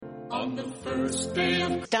On the first day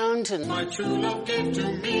of Downton, my true love gave to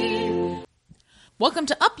me. Welcome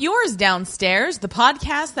to Up Yours Downstairs, the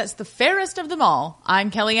podcast that's the fairest of them all.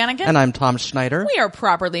 I'm Kelly Anakin. And I'm Tom Schneider. We are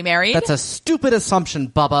properly married. That's a stupid assumption,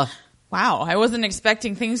 Bubba. Wow, I wasn't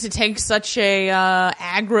expecting things to take such a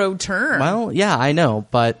aggro turn. Well, yeah, I know,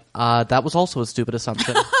 but that was also a stupid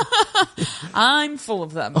assumption. I'm full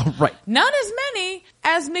of them. Oh, right. Not as many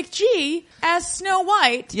as McGee as Snow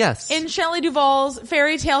White. Yes. In Shelley Duvall's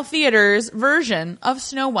Fairy Tale Theater's version of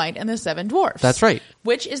Snow White and the Seven Dwarfs. That's right.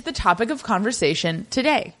 Which is the topic of conversation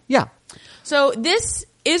today. Yeah. So this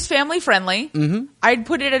is family friendly. Mm-hmm. I'd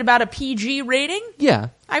put it at about a PG rating. Yeah.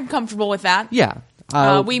 I'm comfortable with that. Yeah.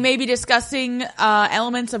 We may be discussing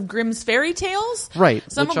elements of Grimm's fairy tales. Right.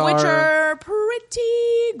 Some of which are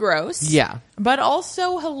pretty gross. Yeah. But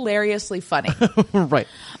also hilariously funny. Right.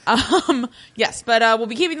 Yes, but we'll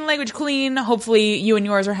be keeping the language clean. Hopefully you and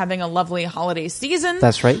yours are having a lovely holiday season.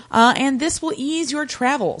 That's right. And this will ease your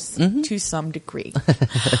travels to some degree. We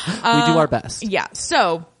do our best. Yeah.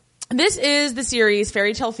 So this is the series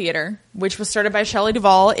Fairy Tale Theater, which was started by Shelley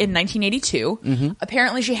Duvall in 1982. Mm-hmm.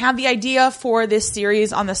 Apparently she had the idea for this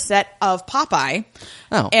series on the set of Popeye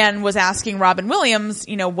and was asking Robin Williams,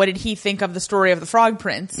 you know, what did he think of the story of the Frog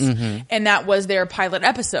Prince? Mm-hmm. And that was their pilot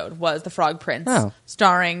episode, was The Frog Prince,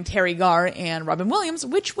 starring Terry Garr and Robin Williams,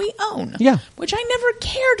 which we own. Yeah. Which I never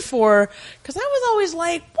cared for, because I was always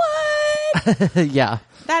like, what? Yeah.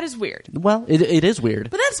 That is weird. Well, it is weird.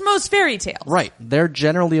 But that's most fairy tales. Right. They're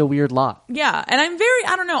generally a weird lot. Yeah. And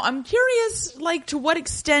I'm curious, like, to what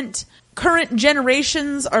extent current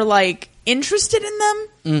generations are, like, interested in them.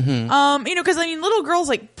 Mm-hmm. You know, because, I mean, little girls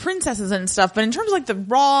like princesses and stuff, but in terms of, like, the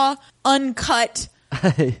raw, uncut,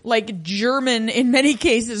 like, German, in many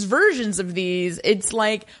cases, versions of these, it's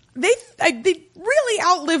like, they really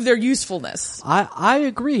outlive their usefulness. I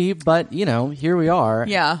agree, but, you know, here we are.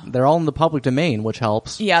 Yeah. They're all in the public domain, which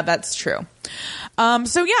helps. Yeah, that's true.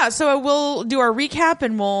 So we'll do our recap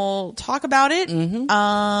and we'll talk about it.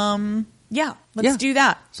 Mm-hmm. Let's do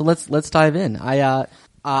that. So let's dive in.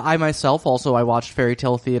 I myself also, I watched Fairy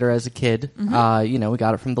Tale Theater as a kid. Mm-hmm. You know, we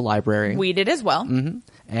got it from the library. We did as well. Mm-hmm.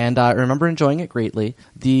 And I remember enjoying it greatly.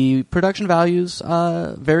 The production values,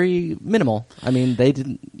 very minimal. I mean, they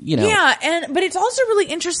didn't, you know. Yeah, but it's also really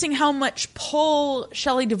interesting how much pull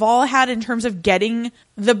Shelley Duvall had in terms of getting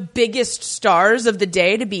the biggest stars of the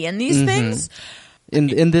day to be in these things.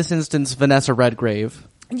 In this instance, Vanessa Redgrave.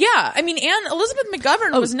 Yeah, I mean, and Elizabeth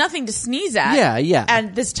McGovern was nothing to sneeze at. Yeah.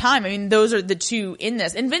 At this time. I mean, those are the two in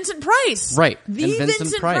this. And Vincent Price. Right. The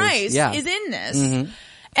Vincent Price is in this. Mm-hmm.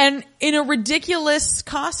 And in a ridiculous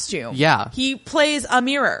costume. Yeah. He plays a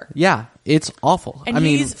mirror. Yeah. It's awful. And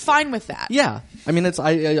he's fine with that. Yeah. I mean,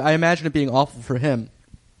 I imagine it being awful for him.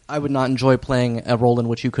 I would not enjoy playing a role in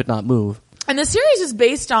which you could not move. And the series is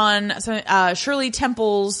based on Shirley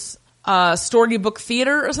Temple's storybook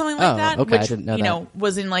theater or something like that. Okay, which, I didn't know that.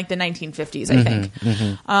 Was in like the 1950s, I think.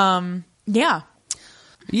 Mm-hmm. Yeah.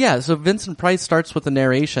 Yeah, so Vincent Price starts with a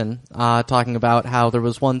narration talking about how there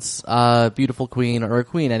was once a beautiful queen, or a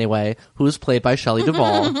queen anyway, who was played by Shelley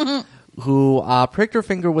Duvall, who pricked her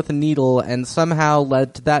finger with a needle and somehow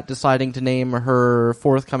led to that deciding to name her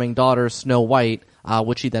forthcoming daughter Snow White,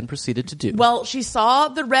 which she then proceeded to do. Well, she saw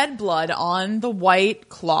the red blood on the white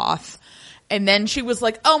cloth, and then she was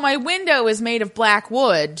like, oh, my window is made of black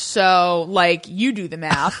wood, so, like, you do the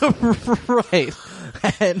math. Right.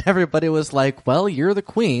 And everybody was like, well, you're the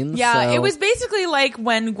queen. Yeah, so. It was basically like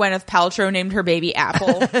when Gwyneth Paltrow named her baby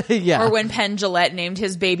Apple. Yeah. Or when Penn Jillette named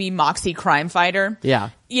his baby Moxie Crime Fighter. Yeah.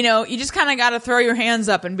 You know, you just kind of got to throw your hands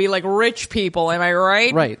up and be like, rich people, am I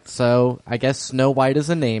right? Right. So I guess Snow White is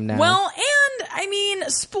a name now. Well, and, I mean,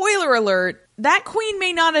 spoiler alert, that queen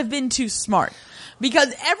may not have been too smart. Because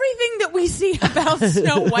everything that we see about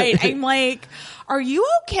Snow White, I'm like, are you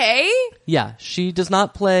okay? Yeah, she does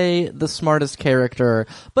not play the smartest character,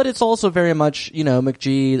 but it's also very much, you know,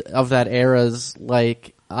 McGee of that era's,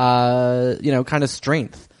 like, you know, kind of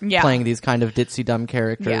strength. Yeah. Playing these kind of ditzy dumb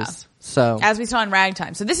characters. Yeah. So. As we saw in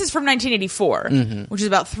Ragtime. So this is from 1984, which is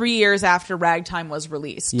about 3 years after Ragtime was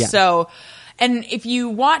released. Yeah. So, and if you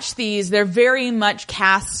watch these, they're very much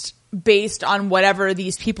cast based on whatever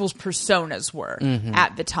these people's personas were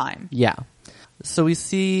at the time. Yeah. So we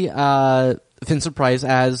see Vincent Price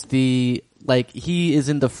as the, like, he is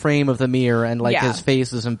in the frame of the mirror and, like, his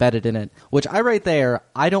face is embedded in it. Which I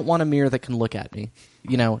I don't want a mirror that can look at me.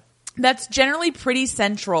 You know? That's generally pretty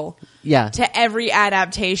central to every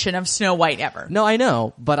adaptation of Snow White ever. No, I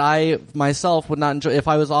know, but I myself would not enjoy, if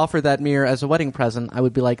I was offered that mirror as a wedding present, I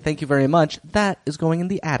would be like, thank you very much. That is going in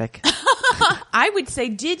the attic. I would say,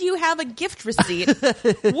 did you have a gift receipt?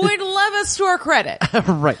 Would love a store credit.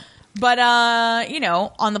 Right. But,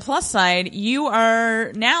 on the plus side, you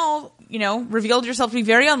are now, revealed yourself to be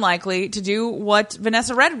very unlikely to do what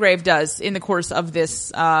Vanessa Redgrave does in the course of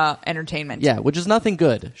this entertainment. Yeah, which is nothing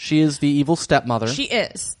good. She is the evil stepmother. She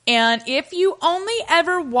is. And if you only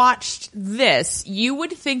ever watched this, you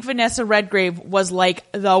would think Vanessa Redgrave was like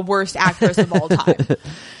the worst actress of all time.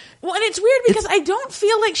 Well, and it's weird because I don't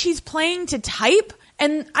feel like she's playing to type.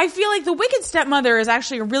 And I feel like the Wicked Stepmother is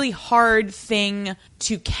actually a really hard thing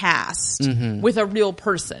to cast with a real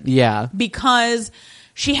person. Yeah. Because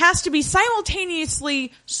she has to be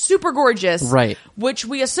simultaneously super gorgeous. Right. Which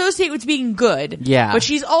we associate with being good. Yeah. But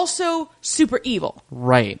she's also super evil.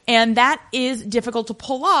 Right. And that is difficult to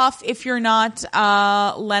pull off if you're not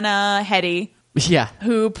Lena Headey. Yeah.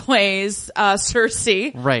 Who plays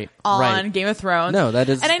Cersei on Game of Thrones. No, that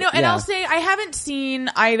is... And I know, and I'll say I haven't seen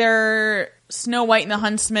either Snow White and the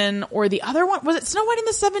Huntsman or the other one. Was it Snow White and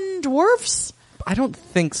the Seven Dwarfs? I don't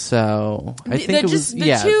think so. I think it was...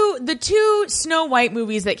 The two Snow White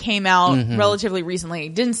movies that came out relatively recently.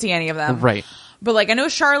 Didn't see any of them. Right. But I know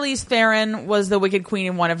Charlize Theron was the Wicked Queen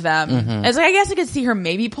in one of them. And it's I guess I could see her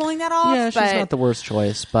maybe pulling that off. Yeah, she's not the worst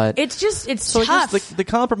choice, but it's tough. So I guess the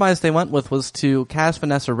compromise they went with was to cast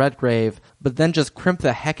Vanessa Redgrave, but then just crimp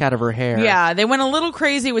the heck out of her hair. Yeah, they went a little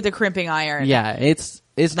crazy with the crimping iron. Yeah, it's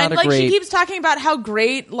not and a great... she keeps talking about how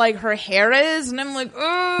great her hair is, and I'm like,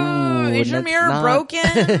 is your mirror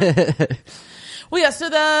broken? Well, yeah. So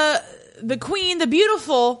the queen, the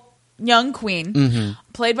beautiful young queen,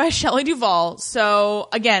 played by Shelley Duvall. So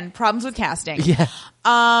again, problems with casting. Yeah.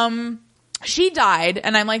 She died,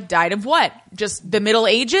 and I'm like, died of what? Just the Middle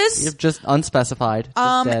Ages? Just unspecified.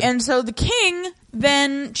 Just dead. And so the king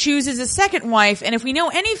then chooses a second wife, and if we know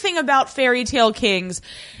anything about fairy tale kings,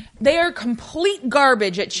 they are complete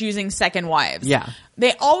garbage at choosing second wives. Yeah.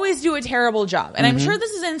 They always do a terrible job. And I'm sure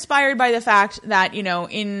this is inspired by the fact that,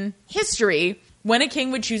 in history, when a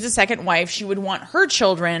king would choose a second wife, she would want her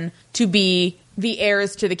children to be the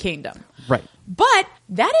heirs to the kingdom. Right. But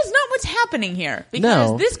that is not what's happening here.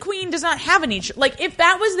 Because this queen does not have any... if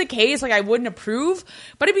that was the case, I wouldn't approve.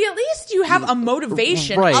 But it'd be at least you have a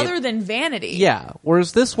motivation other than vanity. Yeah.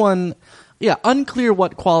 Whereas this one... Yeah, unclear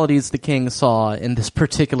what qualities the king saw in this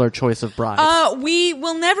particular choice of bride. We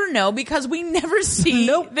will never know because we never see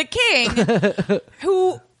the king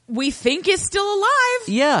who... we think is still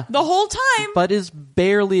alive the whole time. But is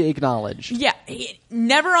barely acknowledged. Yeah,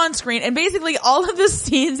 never on screen. And basically all of the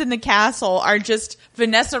scenes in the castle are just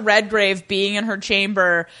Vanessa Redgrave being in her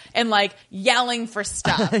chamber and yelling for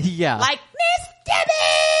stuff. Yeah. Miss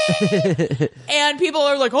Debbie! And people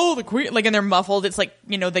are like, oh, the queen, and they're muffled. It's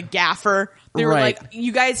the gaffer. They were like,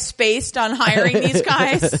 you guys spaced on hiring these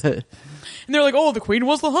guys. And they're like, oh, the queen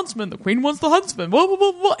was the huntsman. The queen was the huntsman. Blah, blah,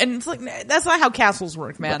 blah, blah. And it's that's not how castles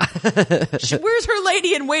work, man. Where's her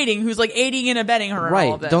lady in waiting who's aiding and abetting her in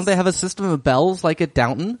all of this? Don't they have a system of bells like at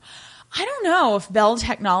Downton? I don't know if bell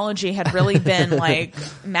technology had really been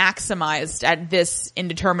maximized at this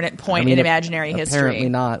indeterminate point in imaginary history. Apparently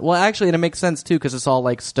not. Well, actually, and it makes sense too because it's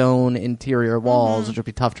all stone interior walls, which would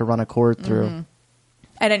be tough to run a cord through.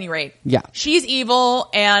 At any rate, yeah, she's evil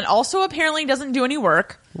and also apparently doesn't do any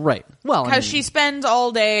work. Right. Well, because she spends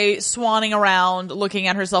all day swanning around, looking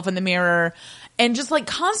at herself in the mirror, and just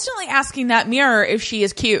constantly asking that mirror if she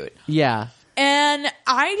is cute. Yeah. And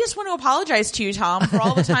I just want to apologize to you, Tom, for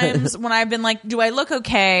all the times when I've been like, do I look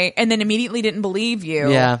okay? And then immediately didn't believe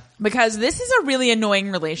you. Yeah. Because this is a really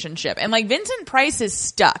annoying relationship. And Vincent Price is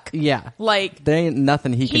stuck. Yeah. There ain't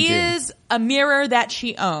nothing he can do. He is a mirror that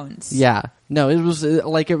she owns. Yeah. No, it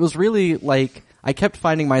was really I kept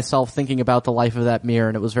finding myself thinking about the life of that mirror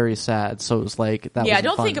and it was very sad. So it was that yeah,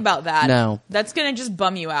 don't fun. Think about that. No. That's going to just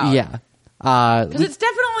bum you out. Yeah. Because it's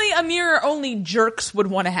definitely a mirror only jerks would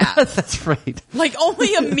want to have. That's right.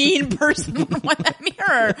 Only a mean person would want that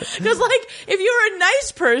mirror. Because, if you were a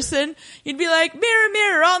nice person, you'd be like, mirror,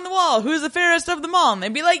 mirror on the wall, who's the fairest of them all? And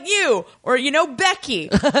they'd be like, you. Or, Becky.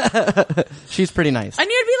 She's pretty nice. And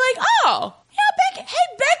you'd be like, oh, yeah, Becky.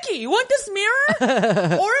 Hey, Becky, you want this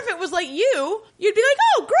mirror? Or if it was you, you'd be like,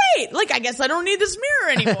 oh, great. I guess I don't need this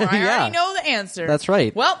mirror anymore. I already know the answer. That's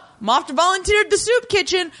right. Well, Moff volunteered the soup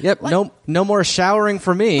kitchen. Yep. No more showering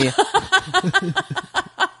for me.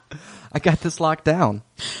 I got this locked down.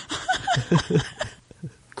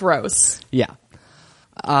 Gross. Yeah.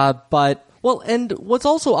 Well, and what's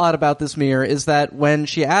also odd about this mirror is that when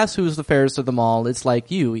she asks who's the fairest of them all, it's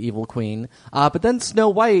you, evil queen. But then Snow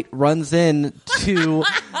White runs in to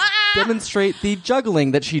demonstrate the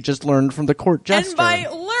juggling that she just learned from the court jester. And by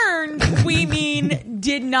learned, we mean Queen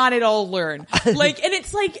did not at all learn. Like, and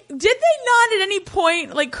it's like, did they not at any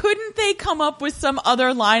point, like, couldn't they come up with some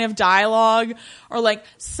other line of dialogue or like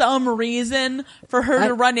some reason for her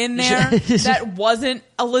to run in there that wasn't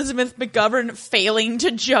Elizabeth McGovern failing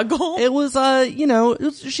to juggle? It was,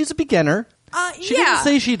 she's a beginner. She didn't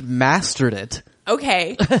say she'd mastered it.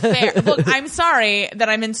 Okay, fair. Look, I'm sorry that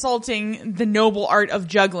I'm insulting the noble art of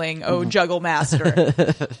juggling, juggle master.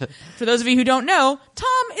 For those of you who don't know,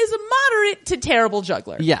 Tom is a moderate to terrible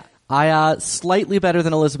juggler. Yeah. I, slightly better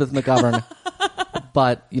than Elizabeth McGovern,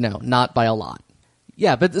 but, not by a lot.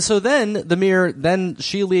 Yeah, but so then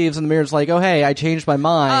she leaves and the mirror's like, oh, hey, I changed my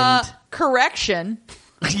mind. Correction.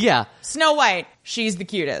 Yeah. Snow White, she's the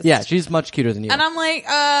cutest. Yeah, she's much cuter than you. And I'm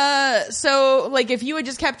like, so, like, if you had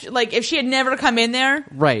just kept, like, if she had never come in there,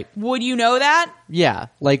 right, would you know that? Yeah,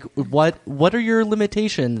 like, what are your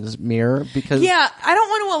limitations, Mirror? Because yeah, I don't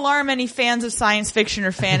want to alarm any fans of science fiction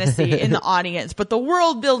or fantasy in the audience, but the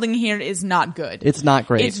world building here is not good. It's not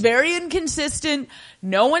great. It's very inconsistent.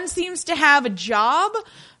 No one seems to have a job.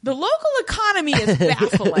 The local economy is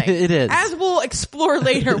baffling. It is. As we'll explore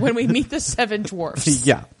later when we meet the Seven Dwarfs.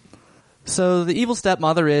 Yeah. So the evil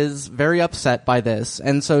stepmother is very upset by this,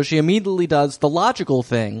 and so she immediately does the logical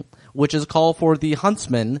thing, which is call for the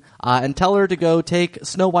huntsman and tell her to go take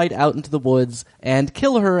Snow White out into the woods and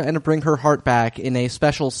kill her and bring her heart back in a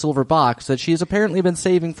special silver box that she has apparently been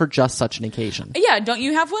saving for just such an occasion. Yeah, don't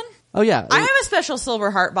you have one? Oh, yeah. I have a special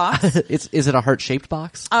silver heart box. Is it a heart-shaped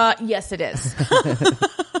box? Yes, it is.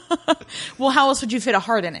 Well, how else would you fit a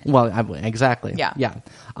heart in it? Well, exactly. Yeah. Yeah.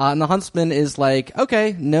 And the huntsman is like,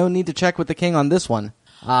 okay, no need to check with the king on this one.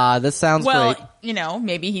 This sounds great. Well,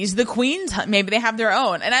 maybe he's the queen's, maybe they have their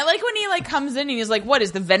own. And I like when he like comes in and he's like, what,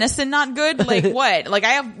 is the venison not good? Like what? Like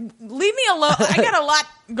leave me alone. I got a lot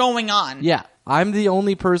going on. Yeah. I'm the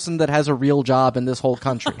only person that has a real job in this whole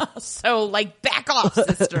country. So, like, back off,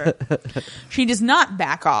 sister. She does not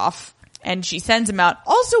back off, and she sends him out.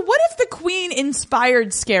 Also, what if the queen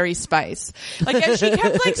inspired Scary Spice? Like, as she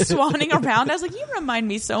kept, like, swanning around, I was like, you remind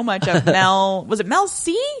me so much of Mel. Was it Mel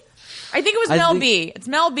C? I think it was Mel B. It's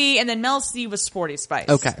Mel B, and then Mel C was Sporty Spice.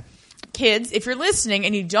 Okay. Kids, if you're listening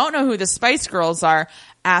and you don't know who the Spice Girls are,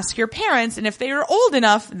 ask your parents, and if they are old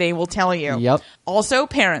enough, they will tell you. Yep. Also,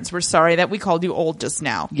 parents, we're sorry that we called you old just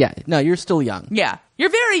now. Yeah. No, you're still young. Yeah. You're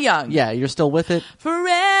very young. Yeah, you're still with it.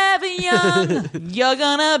 Forever young. You're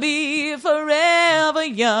gonna be forever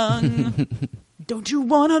young. Don't you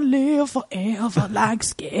wanna live forever like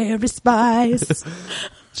Scary Spice? Is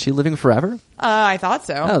she living forever? I thought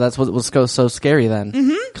so. Oh, that's what was so scary then.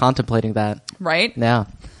 Mm-hmm. Contemplating that. Right? Yeah.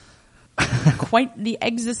 Quite the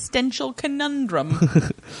existential conundrum.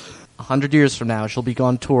 100 years from now, she'll be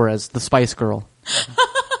on tour as the Spice Girl.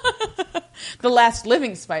 The last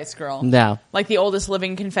living Spice Girl. Yeah. Like the oldest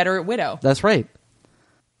living Confederate widow. That's right.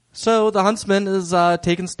 So the huntsman is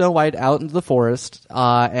taking Snow White out into the forest,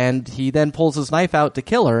 and he then pulls his knife out to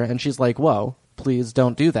kill her, and she's like, whoa, please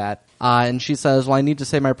don't do that. And she says, well, I need to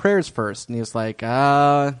say my prayers first. And he's like,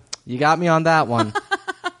 you got me on that one.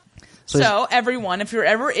 So everyone, if you're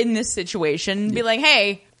ever in this situation, be like,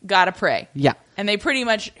 hey, gotta pray. Yeah. And they pretty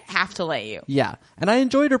much have to let you. Yeah. And I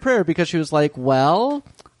enjoyed her prayer because she was like, well,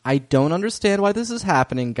 I don't understand why this is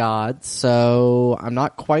happening, God, so I'm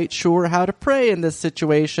not quite sure how to pray in this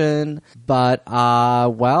situation, but,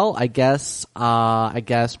 well, I guess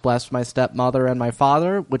bless my stepmother and my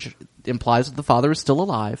father, which implies that the father is still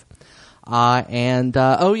alive. And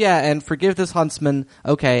forgive this huntsman.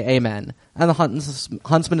 Okay, amen. And the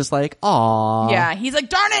huntsman is like, aw. Yeah, he's like,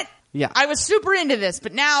 darn it! Yeah. I was super into this,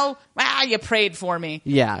 but now, you prayed for me.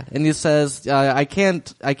 Yeah, and he says, I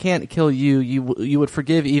can't kill you. You would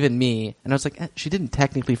forgive even me. And I was like, she didn't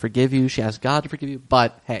technically forgive you. She asked God to forgive you,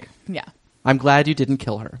 but hey. Yeah. I'm glad you didn't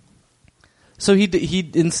kill her. So he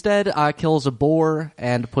instead kills a boar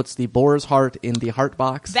and puts the boar's heart in the heart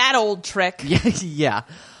box. That old trick. Yeah.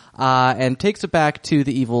 And takes it back to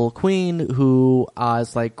the evil queen, who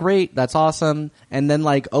is like, great, that's awesome, and then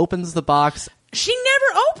like opens the box. She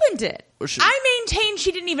never opened it. I maintain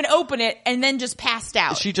she didn't even open it and then just passed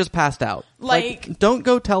out. She just passed out. Like don't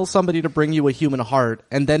go tell somebody to bring you a human heart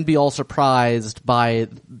and then be all surprised by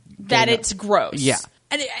that it's gross. Yeah.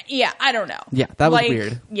 And I don't know. Yeah, that was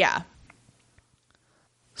weird. Yeah.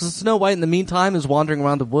 So Snow White, in the meantime, is wandering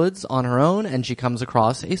around the woods on her own, and she comes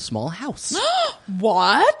across a small house.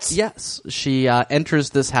 What? Yes. She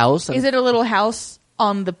enters this house. Is it a little house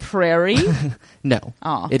on the prairie? No.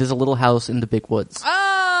 Oh. It is a little house in the big woods.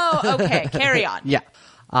 Oh, okay. Carry on. Yeah.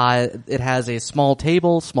 It has a small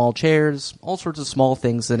table, small chairs, all sorts of small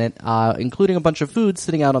things in it, including a bunch of food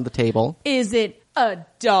sitting out on the table. Is it A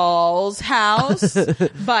Doll's House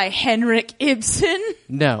by Henrik Ibsen?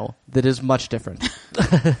 No, that is much different.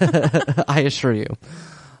 I assure you.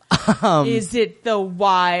 Is it The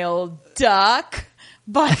Wild Duck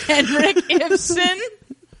by Henrik Ibsen?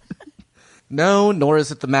 No, nor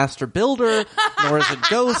is it The Master Builder, nor is it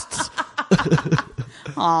Ghosts.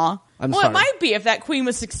 Aw. I'm well, sorry. it might be if that queen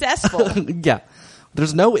was successful. Yeah.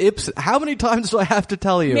 There's no Ibsen. How many times do I have to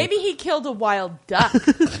tell you? Maybe he killed a wild duck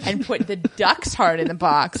and put the duck's heart in the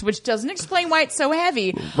box, which doesn't explain why it's so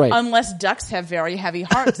heavy. Right. Unless ducks have very heavy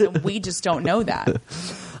hearts, and we just don't know that.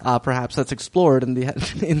 Perhaps that's explored in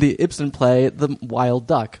the Ibsen play, The Wild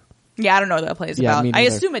Duck. Yeah, I don't know what that play is Yeah, about. me I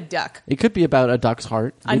neither. assume a duck. It could be about a duck's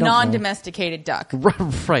heart. A We don't know. non-domesticated duck.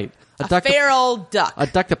 Right. A feral duck. A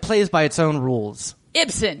duck that plays by its own rules.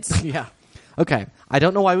 Ibsen's. Yeah. Okay. I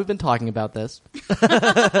don't know why we've been talking about this.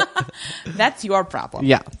 That's your problem.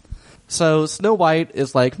 Yeah. So Snow White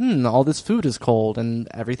is like, all this food is cold and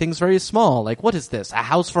everything's very small. Like, what is this? A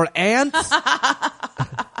house for ants?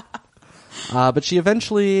 But she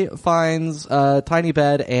eventually finds a tiny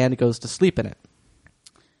bed and goes to sleep in it.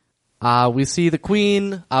 We see the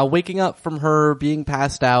queen waking up from her being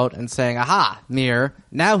passed out and saying, "Aha, mirror,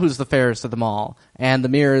 now who's the fairest of them all?" And the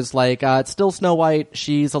mirror is like, it's still Snow White,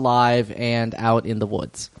 she's alive and out in the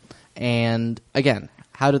woods. And again,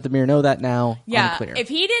 how did the mirror know that now? Yeah, Unclear. if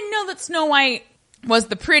he didn't know that Snow White was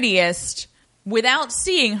the prettiest without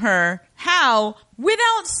seeing her, how,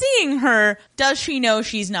 without seeing her, does she know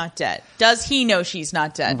she's not dead? Does he know she's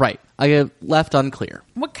not dead? Right. I get left unclear.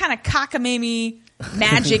 What kind of cockamamie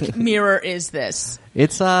magic mirror is this?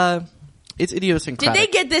 It's idiosyncratic. Did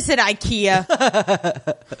they get this at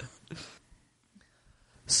IKEA?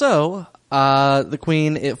 So, the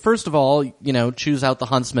queen, first of all, chews out the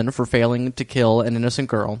huntsman for failing to kill an innocent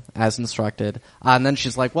girl, as instructed. And then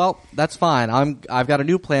she's like, well, that's fine. I've got a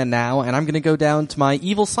new plan now, and I'm gonna go down to my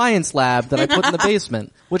evil science lab that I put in the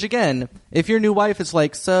basement. Which again, if your new wife is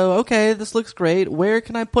like, so, okay, this looks great, where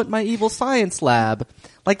can I put my evil science lab?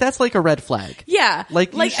 Like, that's like a red flag. Yeah.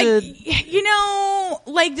 Like, you should...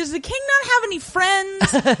 does the king not have any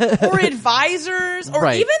friends or advisors? Or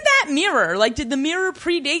Right. even that mirror? Like, did the mirror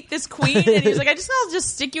predate this queen? And he was like, I'll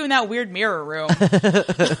just stick you in that weird mirror room.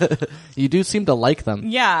 You do seem to like them.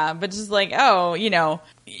 Yeah, but just like,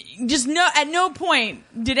 just at no point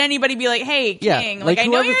did anybody be like, hey, king. Yeah, like I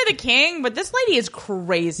know whoever- you're the king, but this lady is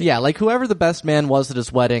crazy. Yeah, like whoever the best man was at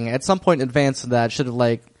his wedding, at some point in advance of that, should have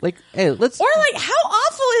hey, let's... Or like, how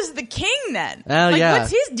awful is the king then? Oh, like, yeah.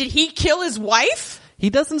 did he kill his wife? He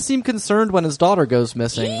doesn't seem concerned when his daughter goes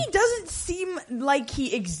missing. He doesn't seem like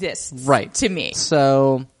he exists. Right. To me.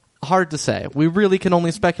 So, hard to say. We really can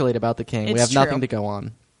only speculate about the king. We It's have nothing true. to go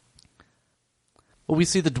on. Well, we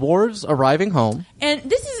see the dwarves arriving home. And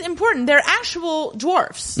this is important. They're actual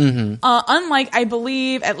dwarfs. Mm-hmm. Unlike, I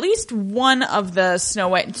believe, at least one of the Snow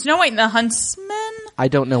White and the Huntsman. I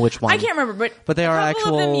don't know which one. I can't remember, but they are a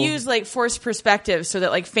couple of them actual- use like forced perspective so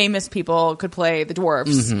that like famous people could play the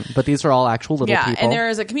dwarfs. But these are all actual little Yeah, people. and there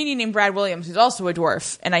is a comedian named Brad Williams who's also a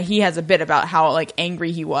dwarf, and he has a bit about how like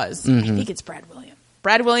angry he was. I think it's Brad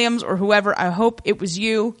Williams or whoever. I hope it was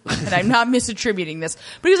you, and I'm not misattributing this.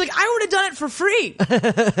 But he was like, I would have done it for free.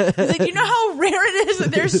 He's like, you know how rare it is that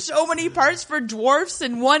there's so many parts for dwarfs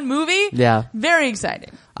in one movie? Yeah. Very exciting.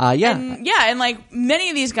 Yeah. And like many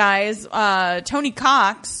of these guys, Tony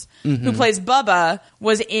Cox, who plays Bubba,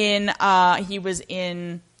 was in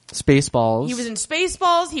Spaceballs. He was in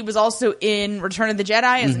Spaceballs. He was also in Return of the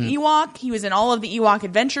Jedi as an Ewok. He was in all of the Ewok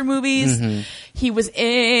adventure movies. He was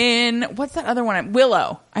in, what's that other one?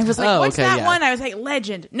 Willow. I was like, what's that one? I was like,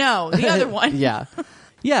 Legend. No, the other one. Yeah.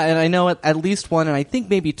 Yeah, and I know at least one, and I think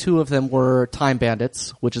maybe two of them were Time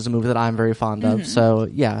Bandits, which is a movie that I'm very fond of. So,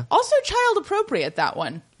 yeah. Also child appropriate, that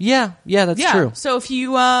one. Yeah, that's true. So if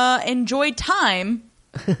you enjoy Time,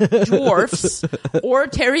 Dwarfs, or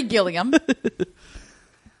Terry Gilliam.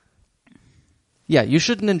 Yeah, you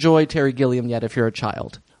shouldn't enjoy Terry Gilliam yet if you're a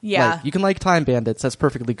child. Yeah. Like, you can like Time Bandits, that's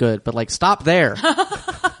perfectly good, but like, stop there.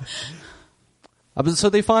 So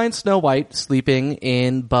they find Snow White sleeping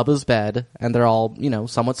in Bubba's bed, and they're all,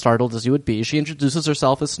 somewhat startled as you would be. She introduces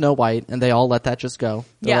herself as Snow White, and they all let that just go.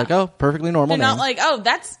 They're like, oh, perfectly normal They're name. not like,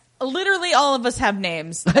 that's literally all of us have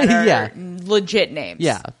names that are Yeah. legit names.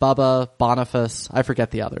 Yeah, Bubba, Boniface, I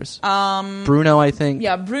forget the others. Bruno, I think.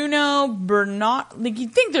 Yeah, Bruno, Bernard. Like,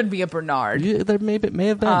 you'd think there'd be a Bernard. Yeah, there may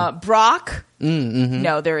have been. Brock.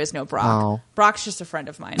 No, there is no Brock. Oh. Brock's just a friend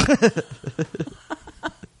of mine.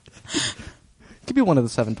 Could be one of the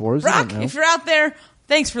seven dwarves. I Brock, don't know. if you're out there,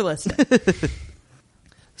 thanks for listening.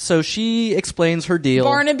 So she explains her deal.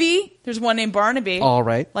 Barnaby. There's one named Barnaby. All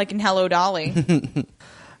right. Like in Hello Dolly.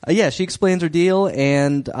 Yeah, she explains her deal,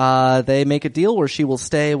 and they make a deal where she will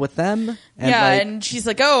stay with them. And and she's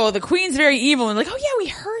like, oh, the queen's very evil. And like, oh, yeah, we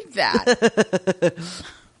heard that.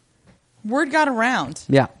 Word got around.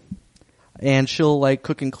 Yeah. And she'll, like,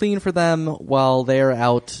 cook and clean for them while they're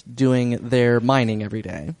out doing their mining every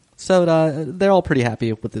day. So they're all pretty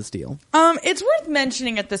happy with this deal. It's worth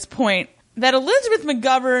mentioning at this point that Elizabeth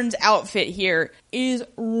McGovern's outfit here is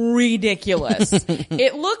ridiculous.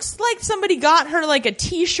 It looks like somebody got her like a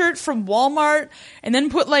t-shirt from Walmart and then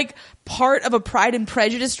put like part of a Pride and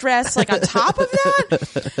Prejudice dress like on top of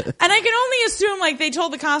that. And I can only assume like they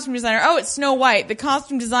told the costume designer, oh, it's Snow White. The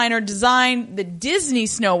costume designer designed the Disney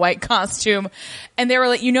Snow White costume and they were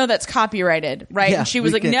like, you know, that's copyrighted, right? Yeah, and she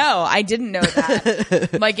was like, no, I didn't know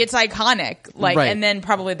that. Like, it's iconic. Like, right. And then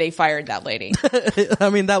probably they fired that lady. I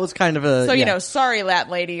mean, that was kind of a... So, you know, sorry, that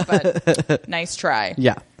lady, but nice try.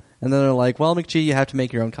 Yeah. And then they're like, well, McGee, you have to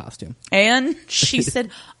make your own costume. And she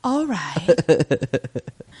said, all right.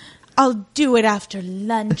 I'll do it after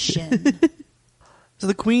luncheon. So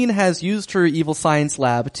the queen has used her evil science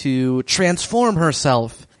lab to transform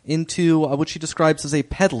herself into what she describes as a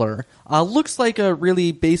peddler. Looks like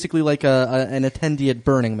basically like an attendee at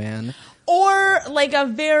Burning Man. Or like a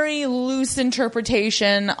very loose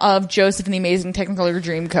interpretation of Joseph and the Amazing Technicolor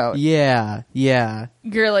Dreamcoat. Yeah, yeah.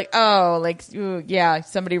 You're like, oh, like, ooh, yeah,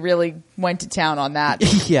 somebody really went to town on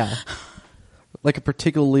that. Yeah. Like a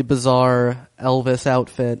particularly bizarre Elvis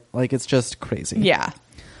outfit. Like, it's just crazy. Yeah.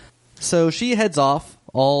 So she heads off,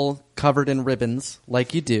 all covered in ribbons,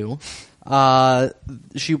 like you do.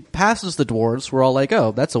 She passes the dwarves. We're all like,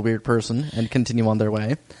 oh, that's a weird person, and continue on their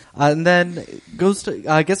way. And then gets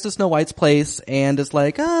to Snow White's place and is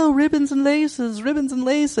like, oh, ribbons and laces, ribbons and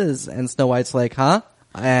laces. And Snow White's like, huh?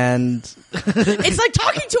 And it's like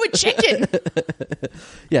talking to a chicken.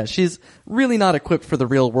 Yeah, she's really not equipped for the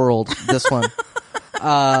real world, this one.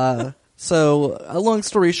 So, a long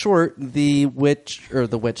story short, the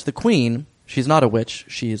queen, she's not a witch,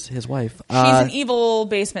 she's his wife. She's an evil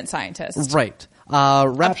basement scientist. Right.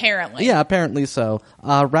 Apparently. Yeah, apparently so.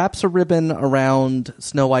 Wraps a ribbon around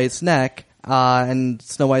Snow White's neck, and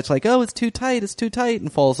Snow White's like, oh, it's too tight,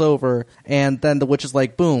 and falls over. And then the witch is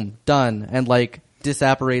like, boom, done, and like,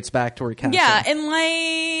 disapparates back to her castle. Yeah, and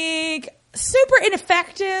like, super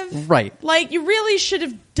ineffective. Right. Like, you really should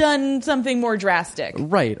have done something more drastic.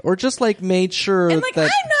 Right. Or just like made sure and like, that...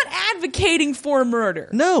 I'm not advocating for murder.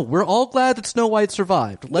 No, we're all glad that Snow White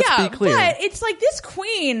survived. Let's be clear. But it's like this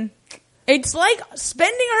queen... It's like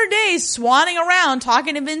spending her days swanning around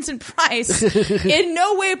talking to Vincent Price in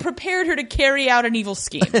no way prepared her to carry out an evil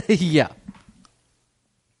scheme. Yeah.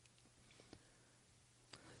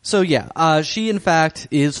 So yeah, she in fact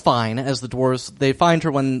is fine as the dwarves. They find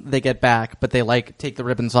her when they get back, but they like take the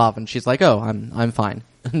ribbons off and she's like, oh, I'm fine.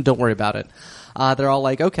 Don't worry about it. They're all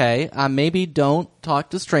like, okay, maybe don't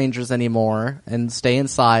talk to strangers anymore and stay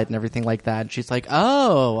inside and everything like that. And she's like,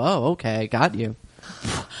 oh, okay, got you.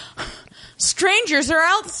 Strangers are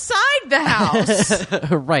outside the house.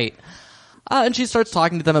 Right. And she starts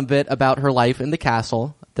talking to them a bit about her life in the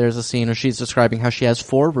castle. There's a scene where she's describing how she has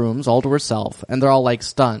 4 rooms all to herself, and they're all like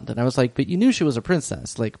stunned. And I was like, but you knew she was a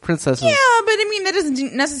princess. Like, princesses... Yeah, but I mean, that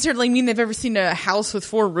doesn't necessarily mean they've ever seen a house with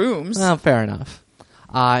 4 rooms. Oh, fair enough.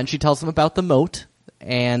 And she tells them about the moat,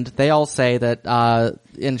 and they all say that,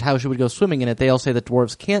 and how she would go swimming in it, they all say that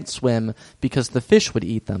dwarves can't swim because the fish would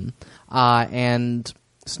eat them. And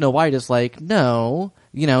Snow White is like, no,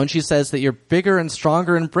 you know, and she says that you're bigger and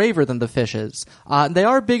stronger and braver than the fishes. They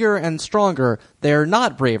are bigger and stronger. They're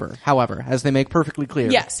not braver, however, as they make perfectly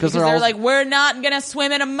clear. Yes, because they're like, we're not going to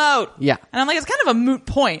swim in a moat. Yeah. And I'm like, it's kind of a moot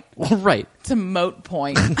point. Right. It's a moat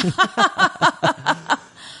point.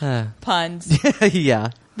 Puns.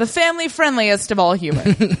 Yeah. The family friendliest of all humor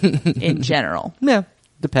in general. Yeah,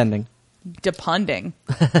 depending. Depending.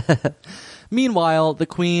 Meanwhile, the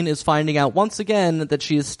queen is finding out once again that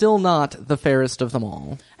she is still not the fairest of them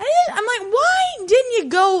all. I'm like, why didn't you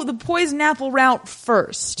go the poison apple route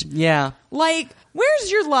first? Yeah. Like,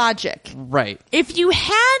 where's your logic? Right. If you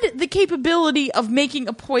had the capability of making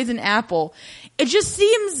a poison apple, it just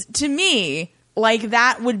seems to me like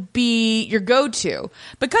that would be your go-to.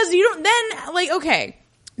 Because you don't then, like, okay,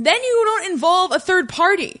 then you don't involve a third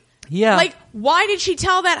party. Yeah. Like, why did she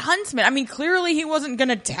tell that huntsman? I mean, clearly he wasn't going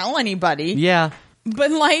to tell anybody. Yeah.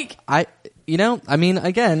 But like...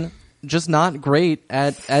 again, just not great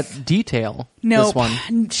at detail. No, this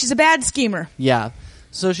one. She's a bad schemer. Yeah.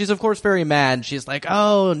 So she's, of course, very mad. She's like,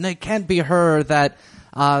 oh, it can't be her, that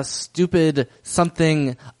stupid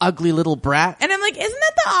something ugly little brat. And I'm like, isn't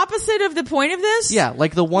that the opposite of the point of this? Yeah,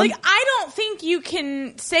 like the one... Like, I don't think you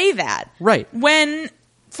can say that. Right. When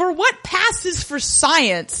for what passes for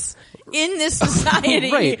science in this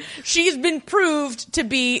society, Right. she's been proved to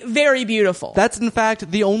be very beautiful. That's in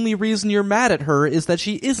fact the only reason you're mad at her is that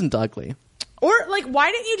she isn't ugly. Or, like,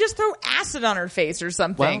 why didn't you just throw acid on her face or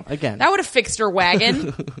something? Well, again. That would have fixed her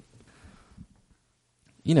wagon.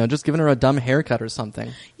 You know, just giving her a dumb haircut or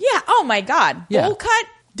something. Yeah, oh my god. Yeah. Bowl cut,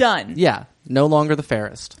 done. Yeah, no longer the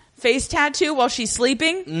fairest. Face tattoo while she's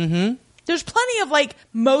sleeping. Mm-hmm. There's plenty of, like,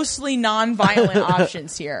 mostly non-violent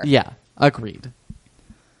options here. Yeah, agreed.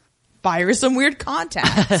 Buy her some weird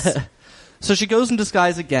contacts. So she goes in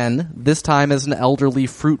disguise again, this time as an elderly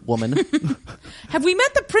fruit woman. Have we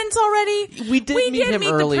met the prince already? We did meet him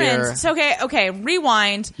earlier. The prince. Okay,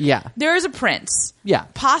 rewind. Yeah. There is a prince. Yeah.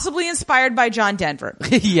 Possibly inspired by John Denver.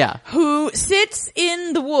 Yeah. Who sits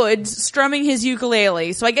in the woods strumming his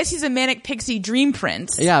ukulele. So I guess he's a manic pixie dream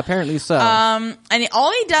prince. Yeah, apparently so. And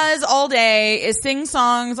all he does all day is sing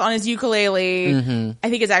songs on his ukulele. Mm-hmm. I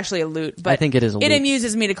think it's actually a lute, but I think it is a lute. It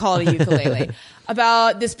amuses me to call it a ukulele.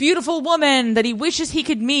 About this beautiful woman that he wishes he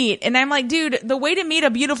could meet. And I'm like, dude, the way to meet a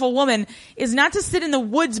beautiful woman is not to sit in the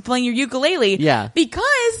woods playing your ukulele. Yeah.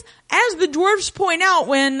 Because, as the dwarves point out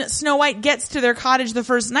when Snow White gets to their cottage the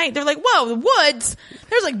first night, they're like, whoa, the woods?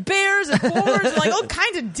 There's like bears and boars and like all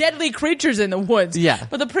kinds of deadly creatures in the woods. Yeah.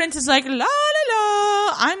 But the prince is like, la la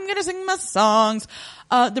la, I'm gonna sing my songs.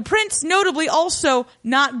 The prince notably also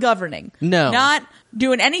not governing. No. Not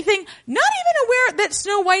doing anything. Not even aware that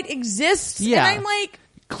Snow White exists. Yeah. And I'm like,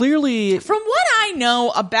 clearly, from what I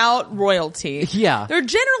know about royalty, yeah, they're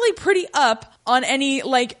generally pretty up on any,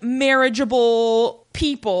 like, marriageable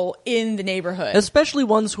people in the neighborhood. especially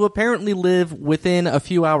ones who apparently live within a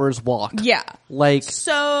few hours' walk. Yeah. Like,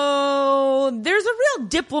 So there's a real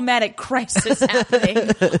diplomatic crisis happening.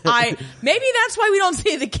 Maybe that's why we don't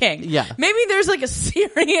see the king. Yeah. Maybe there's like a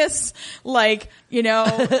serious, like, you know,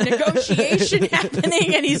 negotiation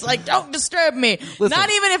happening and he's like, don't disturb me. Listen. Not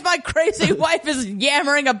even if my crazy wife is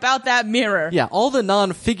yammering about that mirror. yeah, all the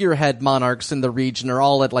non-figurehead monarchs in the region are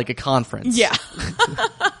all at like a conference. Yeah.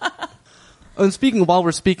 And while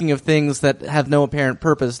we're speaking of things that have no apparent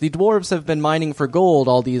purpose, the dwarves have been mining for gold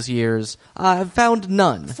all these years. Have found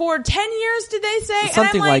none. For 10 years, did they say?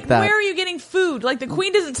 Something and I'm like that. Where are you getting food? Like, the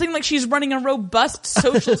queen doesn't seem like she's running a robust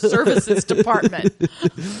social services department.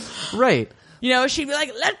 Right. You know, she'd be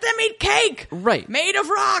like, let them eat cake. Right. Made of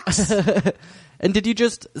rocks. And did you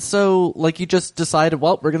just decided,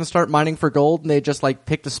 well, we're going to start mining for gold, and they just like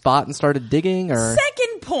picked a spot and started digging, or?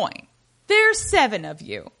 Second point. There's 7 of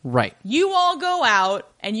you. Right. You all go out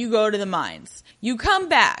and you go to the mines. You come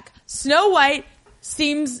back. Snow White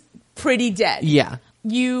seems pretty dead. Yeah.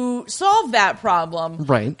 You solve that problem.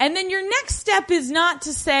 Right. And then your next step is not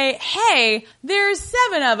to say, hey, there's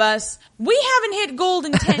 7 of us. We haven't hit gold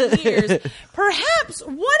in 10 years. Perhaps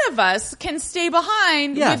one of us can stay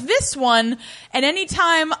behind with this one, and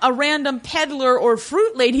anytime a random peddler or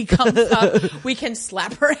fruit lady comes up, we can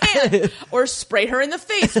slap her hand or spray her in the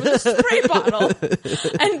face with a spray bottle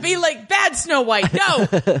and be like, bad Snow White, no,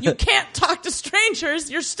 you can't talk to strangers.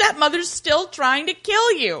 Your stepmother's still trying to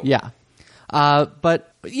kill you. Yeah.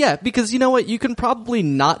 But yeah, because you know what? You can probably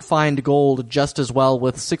not find gold just as well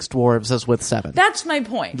with 6 dwarves as with 7. That's my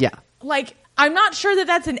point. Yeah. Like, I'm not sure that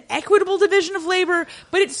that's an equitable division of labor,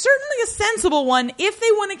 but it's certainly a sensible one if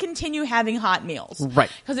they want to continue having hot meals. Right.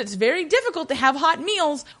 Because it's very difficult to have hot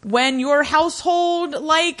meals when your household,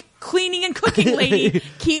 like, cleaning and cooking lady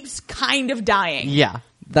keeps kind of dying. Yeah.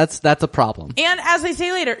 That's a problem. And as I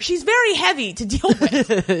say later, she's very heavy to deal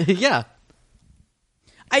with. Yeah.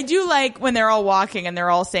 I do like when they're all walking and they're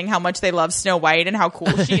all saying how much they love Snow White and how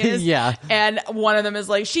cool she is. Yeah. And one of them is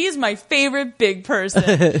like, she is my favorite big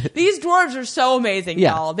person. These dwarves are so amazing,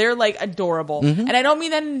 Yeah. y'all. They're like adorable. Mm-hmm. And I don't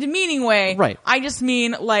mean that in a demeaning way. Right. I just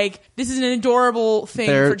mean like, this is an adorable thing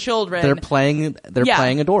for children. They're playing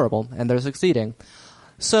adorable, and they're succeeding.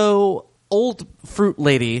 So, old fruit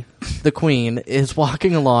lady, the queen, is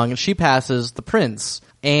walking along and she passes the prince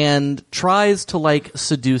and tries to like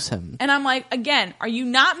seduce him. And I'm like, again, are you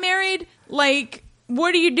not married? Like,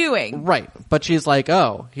 what are you doing? Right. But she's like,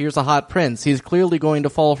 oh, here's a hot prince. He's clearly going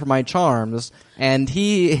to fall for my charms. And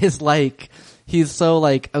he is like, he's so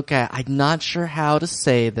like, okay, I'm not sure how to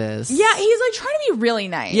say this. Yeah, he's like trying to be really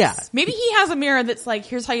nice. Yeah. Maybe he has a mirror that's like,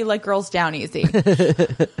 here's how you let girls down easy.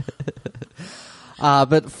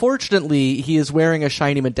 But fortunately, he is wearing a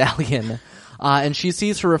shiny medallion. And she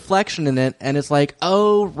sees her reflection in it, and it's like,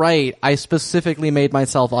 oh, right, I specifically made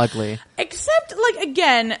myself ugly. Except, like,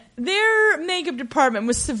 again, their makeup department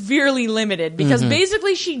was severely limited because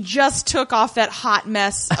basically she just took off that hot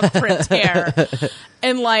mess of Prince hair.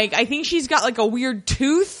 And, like, I think she's got, like, a weird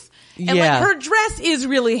tooth. And Yeah. like her dress is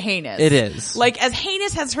really heinous. It is. Like as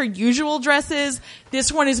heinous as her usual dress is,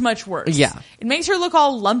 this one is much worse. Yeah. It makes her look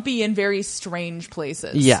all lumpy in very strange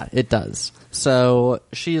places. Yeah, it does. So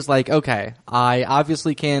she's like, okay, I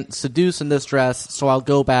obviously can't seduce in this dress, so I'll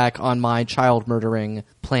go back on my child murdering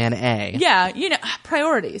plan A. Yeah,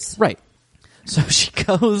 priorities. Right. So she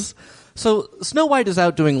goes. So Snow White is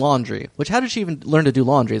out doing laundry, which how did she even learn to do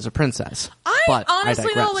laundry as a princess? I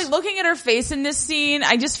honestly though, like looking at her face in this scene,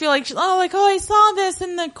 I just feel like, I saw this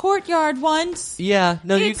in the courtyard once. Yeah,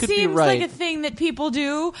 no, you could be right. It seems like a thing that people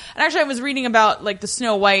do. And actually I was reading about like the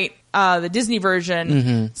Snow White, the Disney version.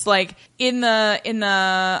 Mm-hmm. It's like in the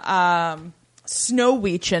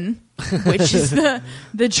Snowweechen, which is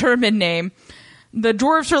the German name. The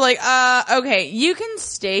dwarves are like, okay, you can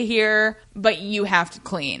stay here, but you have to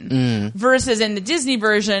clean. Versus in the Disney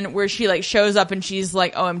version where she like shows up and she's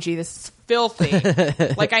like, OMG, this is filthy.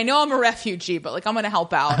 Like, I know I'm a refugee, but like, I'm going to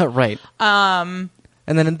help out. Right.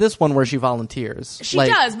 And then in this one where she volunteers. She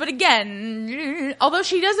does, but again, although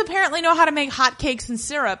she does apparently know how to make hotcakes and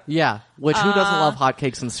syrup. Yeah, which who doesn't love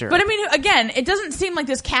hotcakes and syrup? But I mean, again, it doesn't seem like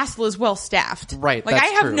this castle is well staffed. Right, like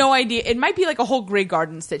that's I have true. no idea. It might be like a whole Grey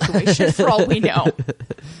Garden situation for all we know.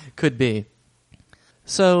 Could be.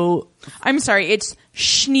 So I'm sorry, it's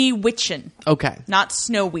Schneewitchen. Okay. Not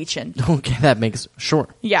Snowweechen. Okay, that makes sure.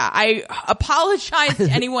 Yeah, I apologize to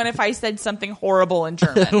anyone if I said something horrible in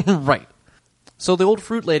German. Right. So the old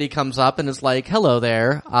fruit lady comes up and is like, hello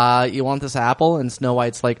there, you want this apple? And Snow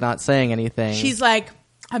White's like not saying anything. She's like,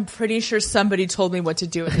 I'm pretty sure somebody told me what to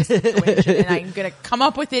do in this situation and I'm gonna come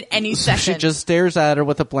up with it any second. She just stares at her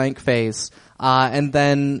with a blank face. And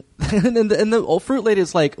then and the old fruit lady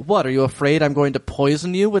is like, what, are you afraid I'm going to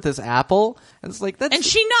poison you with this apple? And it's like, that's... And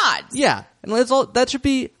she nods. Yeah. And that should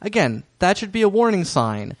be a warning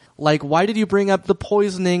sign. Like, why did you bring up the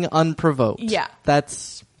poisoning unprovoked? Yeah.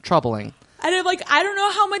 That's troubling. And I'm like, I don't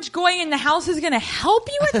know how much going in the house is going to help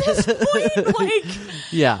you at this point. Like,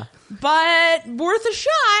 yeah. But worth a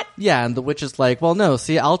shot. Yeah, and the witch is like, well, no,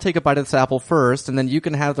 see, I'll take a bite of this apple first, and then you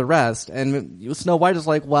can have the rest. And Snow White is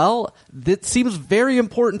like, well, it seems very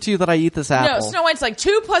important to you that I eat this apple. No, Snow White's like,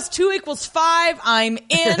 2 + 2 = 5. I'm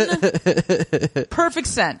in. Perfect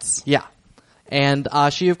sense. Yeah. And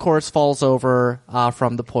she, of course, falls over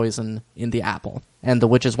from the poison in the apple. And the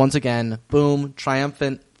witch is once again, boom,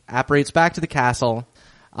 triumphant, apparates back to the castle.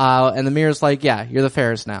 And the mirror's like, yeah, you're the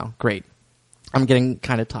fairest now. Great. I'm getting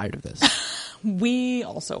kind of tired of this. We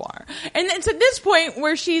also are. And it's at this point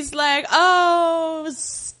where she's like, oh,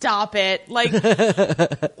 stop it. Like, what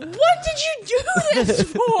did you do this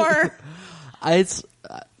for? It's,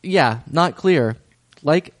 not clear.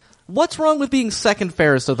 Like, what's wrong with being second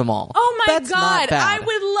fairest of them all? Oh my That's God. not bad. I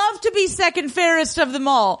would love to be second fairest of them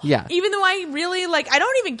all. Yeah. Even though I really, I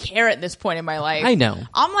don't even care at this point in my life. I know.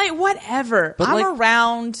 I'm like, whatever. But I'm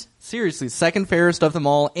around. Seriously, second fairest of them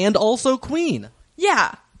all and also queen.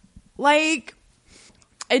 Yeah.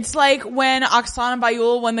 It's like when Oksana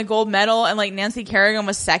Bayul won the gold medal and Nancy Kerrigan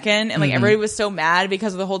was second and everybody was so mad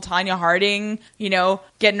because of the whole Tanya Harding,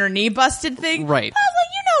 getting her knee busted thing. Right. I was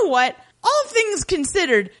like, you know what? All things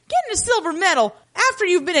considered, getting a silver medal after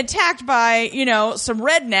you've been attacked by, some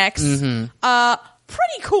rednecks,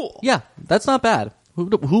 pretty cool. Yeah, that's not bad.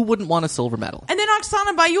 Who wouldn't want a silver medal? And then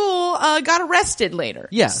Oksana Bayul got arrested later.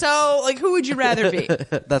 Yeah. So, who would you rather be?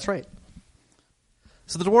 That's right.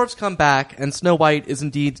 So the dwarves come back, and Snow White is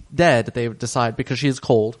indeed dead, they decide, because she is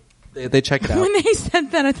cold. They check it out. When they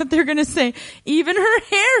said that, I thought they were going to say, even her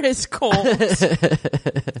hair is cold.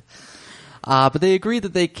 But they agree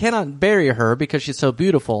that they cannot bury her because she's so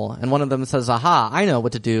beautiful, and one of them says, aha, I know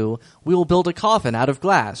what to do. We will build a coffin out of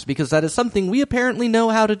glass, because that is something we apparently know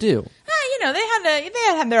how to do.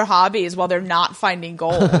 They had their hobbies while they're not finding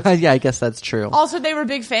gold. Yeah, I guess that's true. Also, they were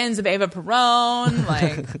big fans of Eva Peron.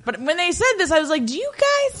 But when they said this, I was like, do you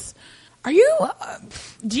know how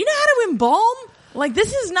to embalm?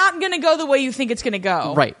 This is not going to go the way you think it's going to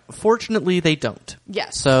go. Right. Fortunately, they don't.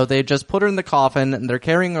 Yes. So they just put her in the coffin, and they're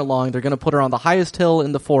carrying her along. They're going to put her on the highest hill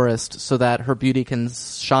in the forest so that her beauty can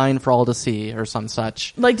shine for all to see, or some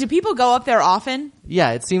such. Do people go up there often?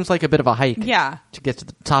 Yeah, it seems like a bit of a hike. Yeah. To get to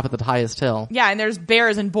the top of the highest hill. Yeah, and there's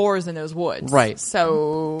bears and boars in those woods. Right.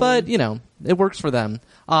 So... But, it works for them.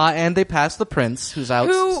 And they pass the prince, who's out...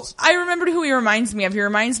 I remembered who he reminds me of. He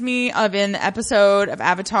reminds me of in the episode of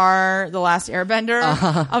Avatar, The Last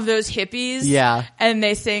Airbender, of those hippies. Yeah. And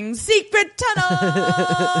they sing, Secret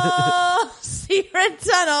Tunnel! Secret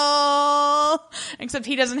Tunnel! Except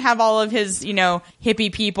he doesn't have all of his,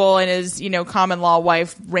 hippie people and his, common law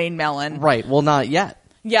wife, Rain Melon. Right. Well, not yet.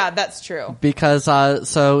 Yeah, that's true. Because,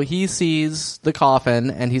 so he sees the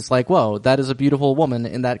coffin and he's like, whoa, that is a beautiful woman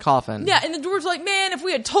in that coffin. Yeah, and the dwarves are like, man, if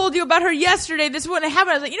we had told you about her yesterday, this wouldn't have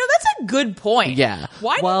happened. I was like, that's a good point. Yeah.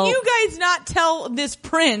 Why did you guys not tell this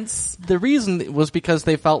prince? The reason was because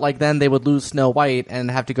they felt like then they would lose Snow White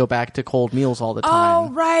and have to go back to cold meals all the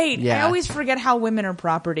time. Oh, right. Yeah. I always forget how women are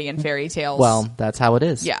property in fairy tales. Well, that's how it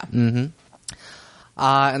is. Yeah. Mm-hmm.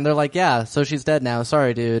 And they're like, yeah, so she's dead now.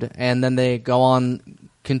 Sorry, dude. And then they go on,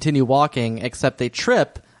 continue walking, except they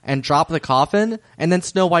trip and drop the coffin, and then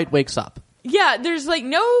Snow White wakes up. Yeah, there's like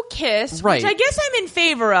no kiss, Right. which I guess I'm in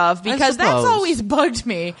favor of because that's suppose. always bugged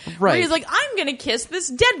me. Right. Where he's like, I'm gonna kiss this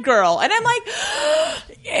dead girl. And I'm like,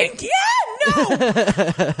 yeah, no.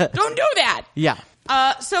 Don't do that. Yeah.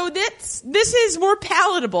 So this is more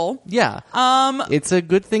palatable. Yeah. It's a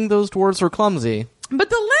good thing those dwarves are clumsy. But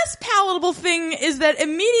the less palatable thing is that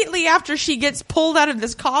immediately after she gets pulled out of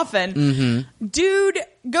this coffin, dude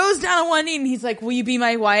goes down on one knee and he's like, will you be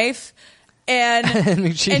my wife? And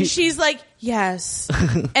and she's like, yes.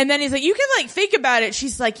 And then he's like, you can like think about it.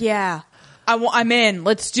 She's like, yeah, I'm in.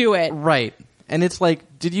 Let's do it. Right. And it's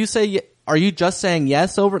like, did you say, are you just saying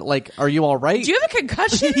yes over, like, are you all right? Do you have a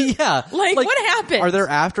concussion? Yeah. Like, what happened? Are there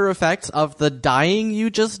after effects of the dying you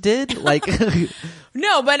just did? Like,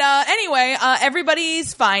 no, but anyway,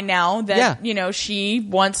 everybody's fine now that, she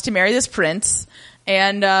wants to marry this prince.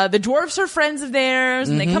 And the dwarves are friends of theirs,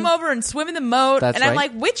 and they come over and swim in the moat. That's and I'm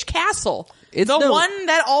right. like, which castle? It's the one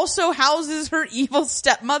that also houses her evil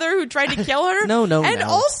stepmother who tried to kill her? No. And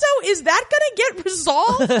also, is that going to get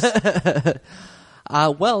resolved?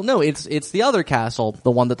 Well, no, it's the other castle,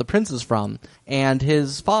 the one that the prince is from. And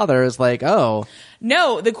his father is like, oh.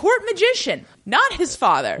 No, the court magician, not his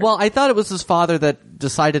father. Well, I thought it was his father that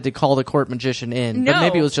decided to call the court magician in, but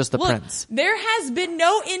maybe it was just the prince. There has been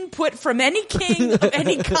no input from any king of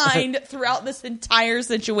any kind throughout this entire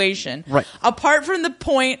situation. Right. Apart from the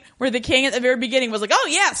point where the king at the very beginning was like, oh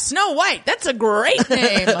yeah, Snow White, that's a great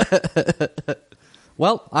name.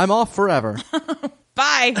 Well, I'm off forever.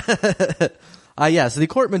 Bye. Yes, the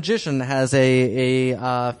court magician has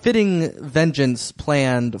a fitting vengeance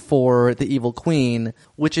planned for the evil queen,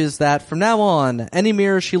 which is that from now on, any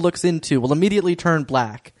mirror she looks into will immediately turn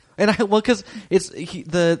black. And because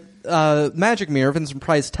the magic mirror, Vincent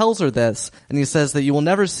Price tells her this, and he says that you will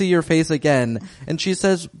never see your face again. And she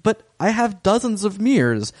says, but I have dozens of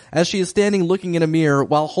mirrors, as she is standing looking in a mirror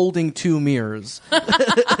while holding two mirrors. Well,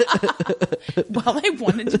 I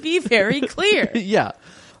wanted to be very clear. Yeah.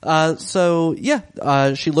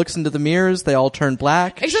 She looks into the mirrors. They all turn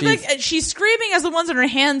black. Except she's screaming as the ones in her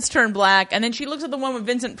hands turn black, and then she looks at the one with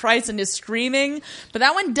Vincent Price and is screaming, but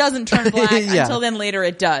that one doesn't turn black until then later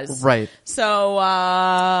it does. Right. So,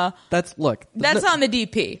 that's on the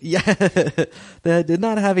DP. Yeah. They did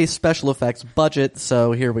not have a special effects budget,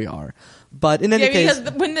 so here we are. But in any case.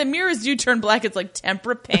 Because when the mirrors do turn black, it's like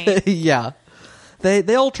tempera paint. Yeah.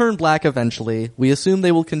 They all turn black eventually. We assume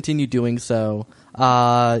they will continue doing so.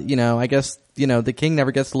 I guess, the king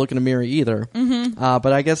never gets to look in a mirror either.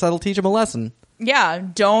 But I guess that'll teach him a lesson. Yeah,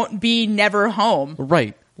 don't be never home.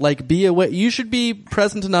 Right. Like, be aware. You should be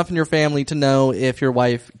present enough in your family to know if your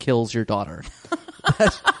wife kills your daughter.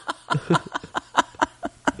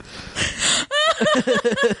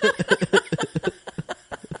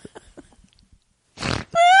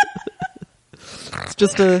 It's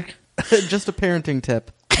just a parenting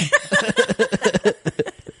tip.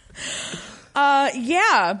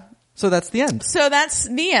 Yeah. So that's the end. So that's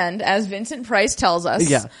the end, as Vincent Price tells us.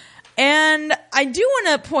 Yeah. And I do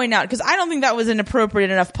want to point out, because I don't think that was an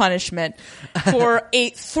appropriate enough punishment for a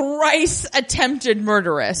thrice attempted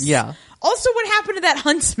murderess. Yeah. Also, what happened to that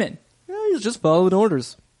huntsman? Yeah, he's just following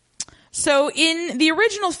orders. So in the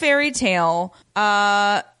original fairy tale,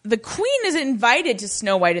 the queen is invited to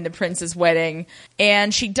Snow White and the prince's wedding,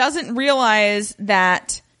 and she doesn't realize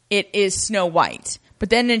that it is Snow White. But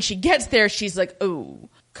then when she gets there, she's like, oh,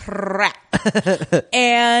 crap.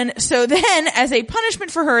 And so then, as a punishment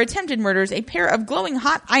for her attempted murders, a pair of glowing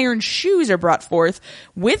hot iron shoes are brought forth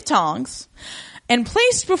with tongs and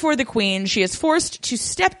placed before the queen. She is forced to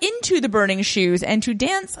step into the burning shoes and to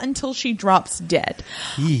dance until she drops dead.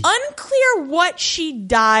 Unclear what she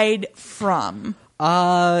died from.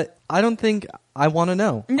 I don't think I want to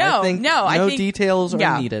know. No, I think details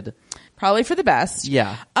are needed. Probably for the best.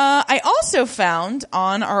 Yeah. I also found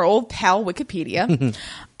on our old pal Wikipedia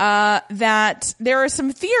that there are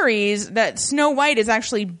some theories that Snow White is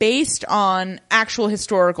actually based on actual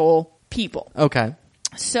historical people. Okay.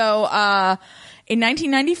 So, in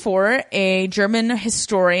 1994, a German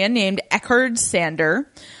historian named Eckhard Sander,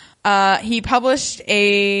 he published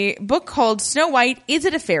a book called Snow White, Is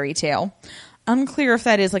It a Fairy Tale? unclear if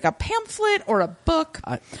that is like a pamphlet or a book.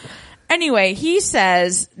 Anyway, he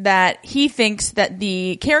says that he thinks that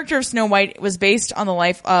the character of Snow White was based on the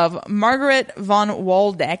life of Margaret von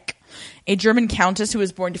Waldeck, a German countess who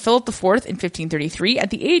was born to Philip IV in 1533. At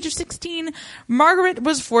the age of 16, Margaret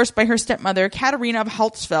was forced by her stepmother, Katharina of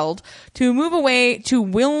Halsfeld, to move away to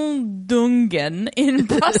Wildungen in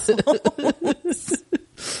Brussels.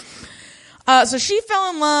 So she fell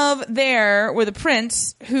in love there with a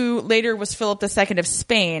prince who later was Philip II of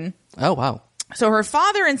Spain. Oh, wow. So her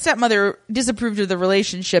father and stepmother disapproved of the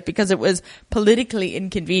relationship because it was politically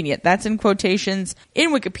inconvenient. That's in quotations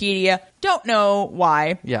in Wikipedia. Don't know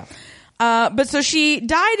why. Yeah. But so she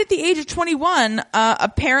died at the age of 21,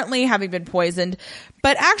 apparently having been poisoned.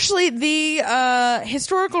 But actually, the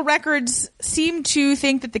historical records seem to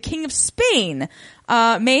think that the King of Spain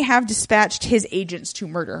may have dispatched his agents to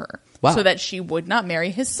murder her. Wow. So that she would not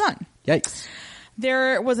marry his son. Yikes.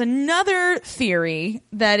 There was another theory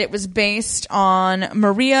that it was based on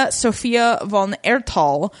Maria Sophia von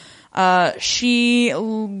Erthal. She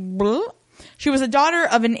was a daughter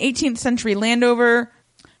of an 18th century Landover.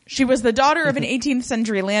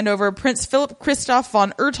 Prince Philip Christoph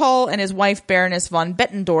von Erthal, and his wife Baroness von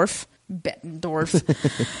Bettendorf.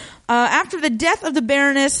 After the death of the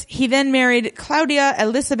Baroness, he then married Claudia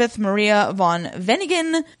Elisabeth Maria von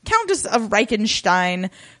Venigen, Countess of Reichenstein,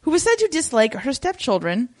 who was said to dislike her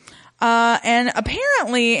stepchildren. And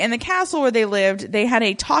apparently, in the castle where they lived, they had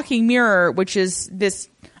a talking mirror, which is this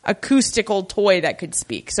acoustical toy that could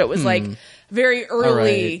speak. So it was like very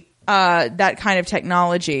early, that kind of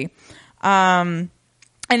technology. And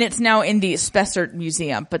it's now in the Spessart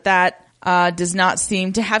Museum, but that does not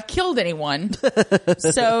seem to have killed anyone.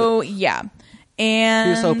 So, yeah. And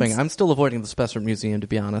Here's hoping. I'm still avoiding the Spessart Museum, to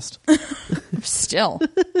be honest. Still.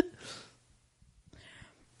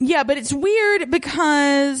 Yeah, but it's weird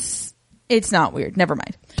because it's not weird. Never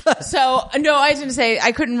mind. So, no, I was going to say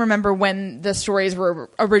I couldn't remember when the stories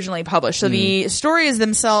were originally published. So the stories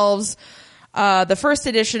themselves, the first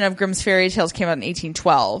edition of Grimm's Fairy Tales came out in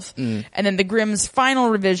 1812. And then the Grimm's final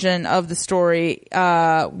revision of the story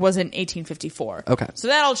was in 1854. Okay. So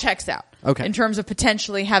that all checks out. Okay. In terms of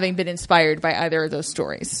potentially having been inspired by either of those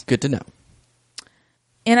stories. Good to know.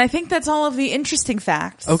 And I think that's all of the interesting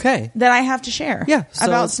facts. Okay. That I have to share. Yeah. So,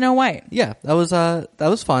 about Snow White. Yeah, that was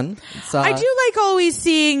fun. I do like always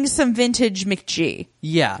seeing some vintage McG.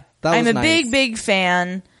 Yeah, that was I'm a nice. big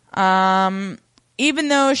fan. Even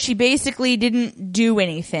though she basically didn't do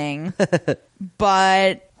anything,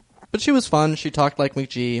 but she was fun. She talked like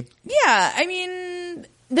McG. Yeah, I mean,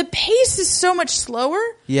 the pace is so much slower.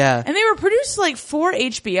 Yeah, and they were produced like for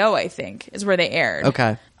HBO, I think, is where they aired.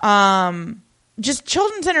 Okay. Just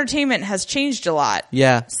children's entertainment has changed a lot.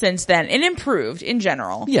 Yeah. Since then, and improved in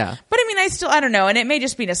general. Yeah. But I mean, I don't know, and it may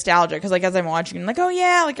just be nostalgia because, like, as I'm watching, I'm like, oh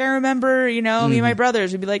yeah, like I remember, me and my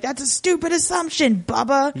brothers would be like, that's a stupid assumption,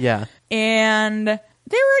 Bubba. Yeah. And they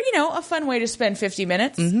were, a fun way to spend 50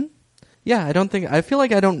 minutes. Mm-hmm. Yeah, I feel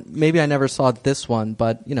like maybe I never saw this one,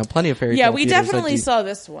 but, plenty of fairy tale Yeah, we theaters definitely saw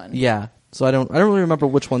this one. Yeah. So I don't really remember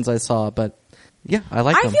which ones I saw, but yeah, I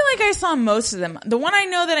like them. I feel like I saw most of them. The one I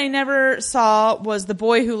know that I never saw was The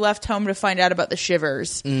Boy Who Left Home to Find Out About the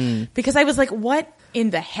Shivers. Because I was like, what in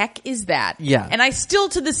the heck is that? Yeah. And I still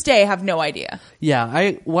to this day have no idea. Yeah,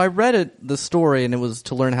 I read the story and it was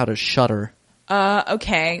to learn how to shudder.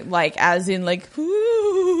 Okay, like as in like,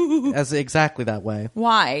 ooh. As exactly that way.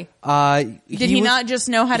 Why? Did he not just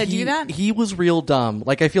know how to do that? He was real dumb.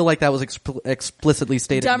 Like I feel like that was explicitly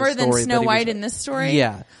stated. Dumber in the story, than Snow White in this story.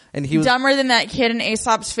 Yeah, and he was dumber than that kid in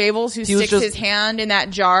Aesop's Fables who sticks his hand in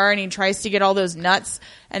that jar and he tries to get all those nuts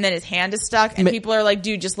and then his hand is stuck and people are like,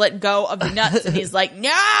 dude, just let go of the nuts, and he's like,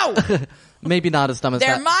 no. Maybe not as dumb as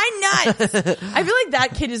They're that. my nuts. I feel like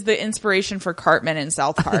that kid is the inspiration for Cartman in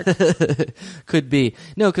South Park. Could be.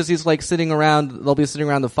 No, because he's like they'll be sitting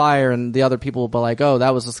around the fire and the other people will be like, oh,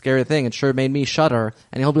 that was a scary thing. It sure made me shudder.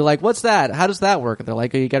 And he'll be like, what's that? How does that work? And they're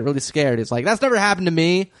like, oh, you get really scared. He's like, that's never happened to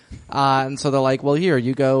me. And so they're like, well, here,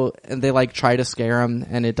 you go. And they like try to scare him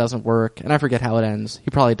and it doesn't work. And I forget how it ends. He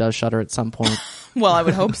probably does shudder at some point. Well, I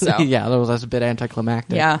would hope so. Yeah, that was a bit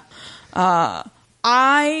anticlimactic. Yeah.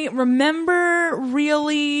 I remember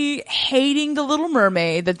really hating The Little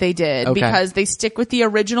Mermaid that they did because they stick with the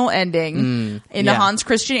original ending in the Hans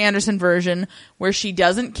Christian Andersen version where she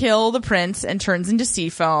doesn't kill the prince and turns into sea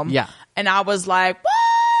foam. Yeah. And I was like,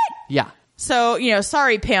 what? Yeah. So,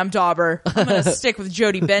 sorry, Pam Dauber. I'm going to stick with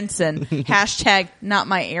Jodie Benson. Hashtag not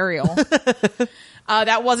my Ariel.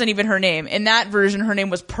 That wasn't even her name. In that version, her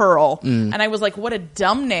name was Pearl. And I was like, what a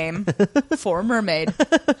dumb name for a mermaid.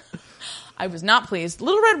 I was not pleased.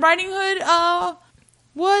 Little Red Riding Hood,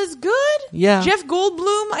 was good. Yeah. Jeff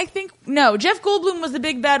Goldblum, I think. No, Jeff Goldblum was the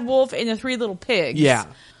big bad wolf in the Three Little Pigs. Yeah.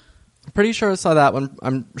 Pretty sure I saw that one.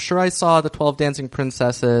 I'm sure I saw the 12 Dancing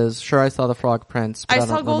Princesses. Sure I saw the Frog Prince. But I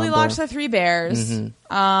saw Goldilocks and the Three Bears.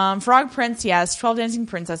 Mm-hmm. Frog Prince, yes. 12 Dancing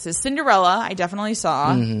Princesses. Cinderella, I definitely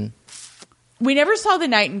saw. Mm-hmm. We never saw The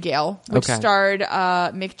Nightingale, which starred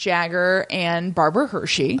Mick Jagger and Barbara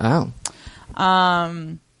Hershey. Oh.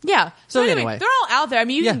 Yeah. So anyway, they're all out there. I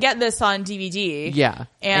mean, you can get this on DVD. Yeah.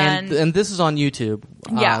 And this is on YouTube.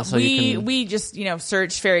 Yeah. So we just,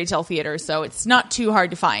 search Fairy Tale Theater, so it's not too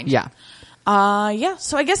hard to find. Yeah. Yeah.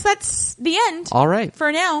 So I guess that's the end. All right.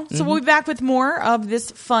 For now. So we'll be back with more of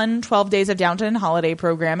this fun 12 Days of Downton holiday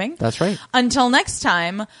programming. That's right. Until next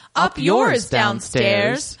time, up yours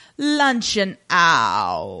downstairs. Luncheon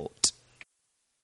out.